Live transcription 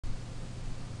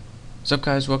What's up,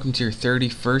 guys? Welcome to your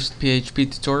 31st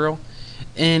PHP tutorial.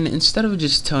 And instead of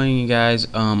just telling you guys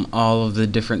all of the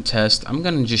different tests, I'm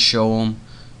going to just show them,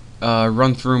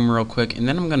 run through them real quick, and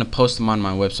then I'm going to post them on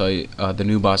my website,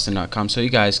 thenewboston.com, so you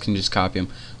guys can just copy them.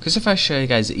 Because if I show you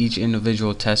guys each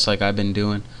individual test like I've been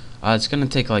doing, it's going to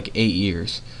take like 8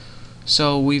 years.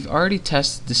 So we've already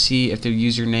tested to see if their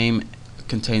username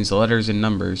contains letters and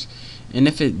numbers, and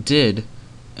if it did,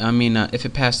 if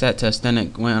it passed that test, then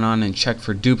it went on and checked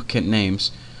for duplicate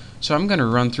names. So I'm going to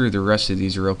run through the rest of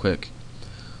these real quick.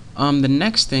 The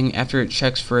next thing, after it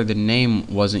checks for the name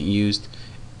wasn't used,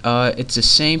 it's the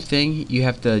same thing. You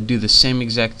have to do the same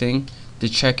exact thing to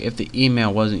check if the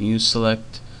email wasn't used.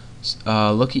 Select,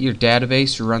 look at your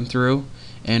database, run through,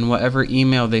 and whatever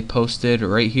email they posted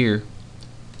right here,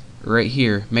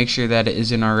 make sure that it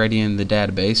isn't already in the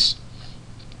database.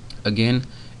 Again,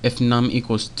 if num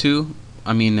equals 2,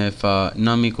 if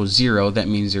num equals 0, that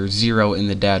means there's 0 in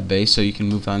the database, so you can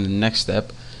move on to the next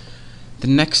step. The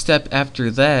next step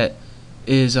after that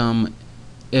is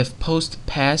if post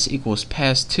pass equals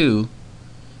pass 2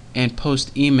 and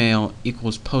post email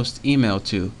equals post email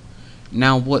 2.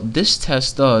 Now what this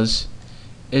test does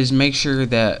is make sure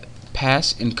that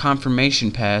pass and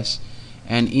confirmation pass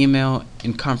and email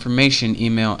and confirmation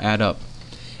email add up.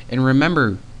 And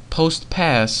remember, post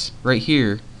pass right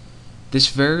here, this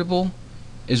variable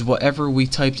is whatever we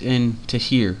typed in to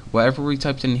here. Whatever we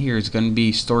typed in here is going to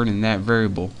be stored in that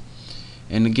variable.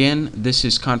 And again, this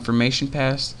is confirmation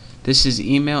pass, this is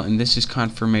email, and this is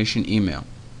confirmation email.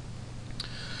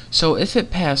 So if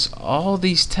it passed all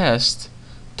these tests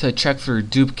to check for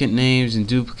duplicate names and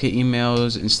duplicate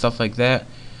emails and stuff like that,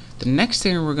 the next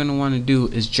thing we're going to want to do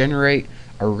is generate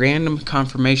a random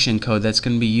confirmation code that's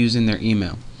going to be used in their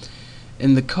email.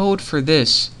 And the code for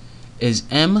this is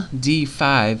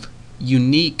MD5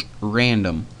 unique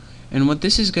random. And what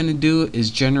this is going to do is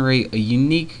generate a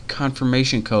unique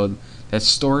confirmation code that's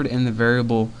stored in the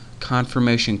variable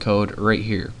confirmation code right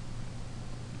here.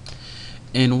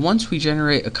 And once we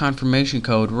generate a confirmation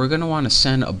code, we're going to want to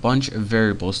send a bunch of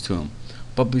variables to them.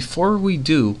 But before we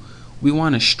do, we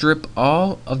want to strip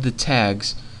all of the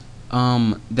tags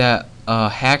that a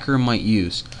hacker might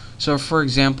use. So for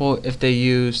example, if they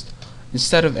used,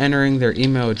 instead of entering their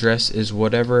email address is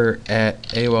whatever at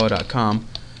AOL.com,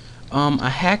 a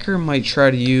hacker might try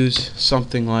to use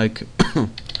something like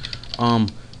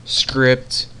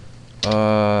script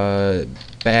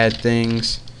bad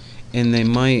things, and they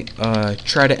might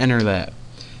try to enter that.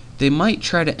 They might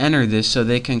try to enter this so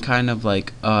they can kind of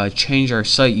like change our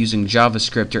site using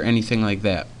JavaScript or anything like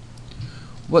that.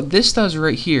 What this does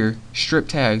right here, strip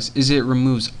tags, is it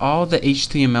removes all the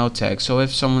HTML tags. So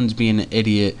if someone's being an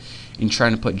idiot and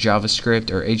trying to put JavaScript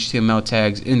or HTML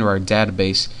tags into our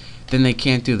database, then they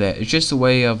can't do that. It's just a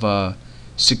way of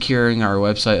securing our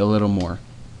website a little more.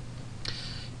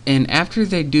 And after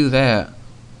they do that,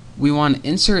 we want to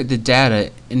insert the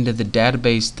data into the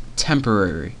database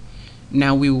temporary.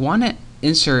 Now we want to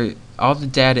insert all the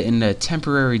data in the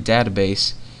temporary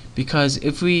database because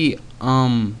if we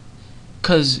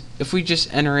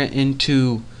just enter it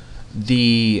into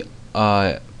the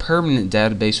permanent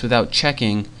database without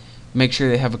checking, make sure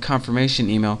they have a confirmation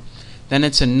email, then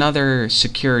it's another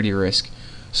security risk.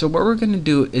 So what we're going to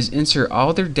do is insert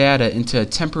all their data into a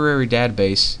temporary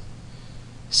database,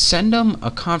 send them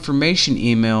a confirmation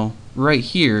email right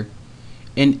here,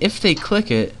 and if they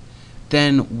click it,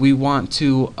 then we want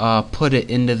to put it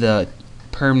into the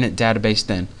permanent database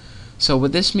then. So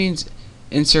what this means,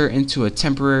 insert into a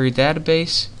temporary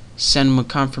database, send them a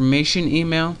confirmation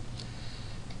email,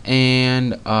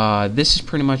 and this is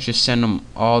pretty much just send them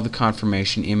all the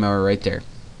confirmation email right there.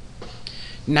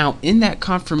 Now in that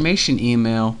confirmation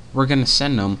email we're going to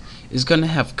send them is going to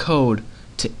have code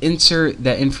to insert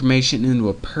that information into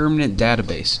a permanent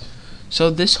database.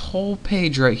 So this whole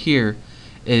page right here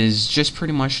is just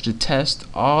pretty much to test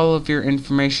all of your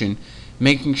information,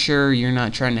 making sure you're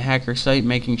not trying to hack our site,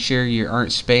 making sure you aren't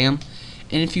spam.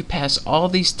 And if you pass all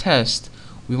these tests,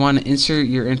 we want to insert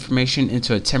your information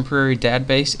into a temporary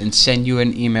database and send you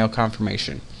an email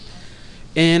confirmation.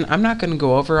 And I'm not going to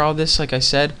go over all this like I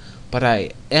said, but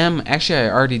I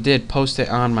already did post it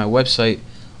on my website,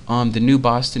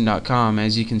 thenewboston.com,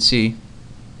 as you can see.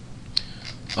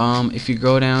 If you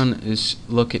go down, is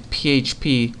look at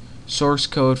PHP source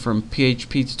code from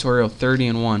PHP tutorial 30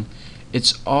 and 1.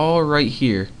 It's all right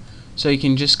here, so you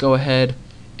can just go ahead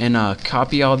and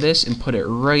copy all this and put it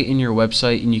right in your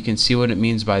website, and you can see what it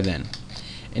means by then.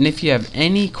 And if you have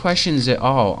any questions at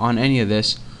all on any of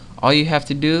this, all you have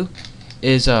to do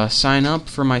is sign up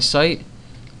for my site,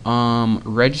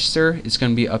 register. It's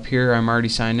going to be up here. I'm already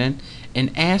signed in,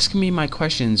 and ask me my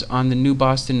questions on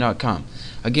thenewboston.com.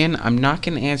 Again, I'm not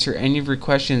going to answer any of your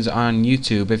questions on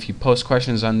YouTube if you post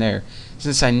questions on there,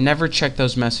 since I never check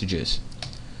those messages.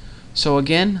 So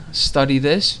again, study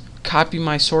this, copy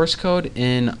my source code,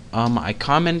 and I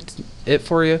comment it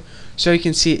for you so you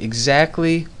can see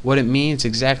exactly what it means,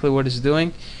 exactly what it's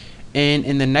doing. And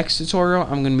in the next tutorial,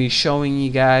 I'm going to be showing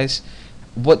you guys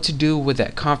what to do with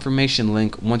that confirmation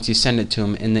link once you send it to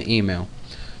them in the email.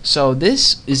 So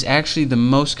this is actually the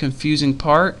most confusing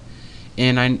part,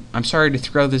 and I'm sorry to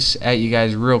throw this at you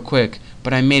guys real quick,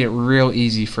 but I made it real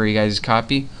easy for you guys to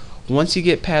copy. Once you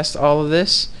get past all of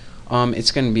this,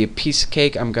 it's going to be a piece of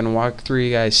cake. I'm going to walk through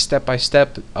you guys step by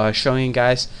step, showing you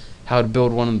guys how to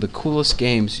build one of the coolest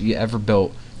games you ever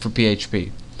built for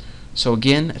PHP. So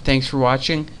again, thanks for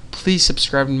watching. Please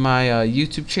subscribe to my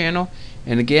YouTube channel,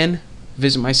 and again,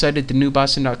 visit my site at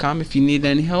thenewboston.com if you need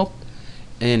any help.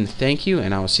 And thank you,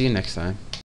 and I will see you next time.